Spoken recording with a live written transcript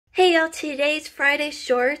Hey y'all, today's Friday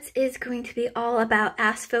Shorts is going to be all about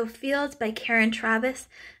Aspho Fields by Karen Travis.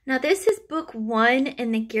 Now this is book 1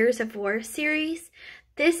 in the Gears of War series.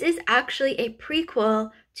 This is actually a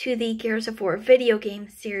prequel to the Gears of War video game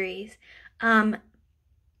series. I've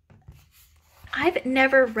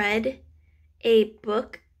never read a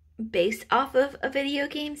book based off of a video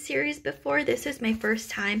game series before. This is my first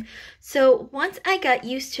time. So once I got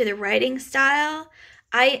used to the writing style,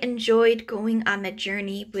 I enjoyed going on the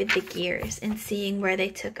journey with the gears and seeing where they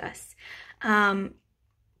took us.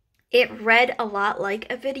 It read a lot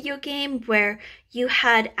like a video game where you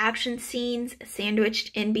had action scenes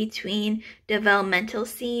sandwiched in between developmental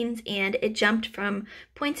scenes, and it jumped from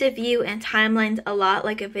points of view and timelines a lot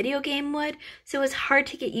like a video game would. So it was hard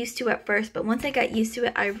to get used to at first, but once I got used to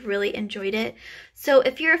it, I really enjoyed it. So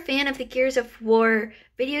if you're a fan of the Gears of War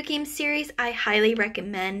video game series, I highly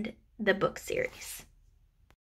recommend the book series.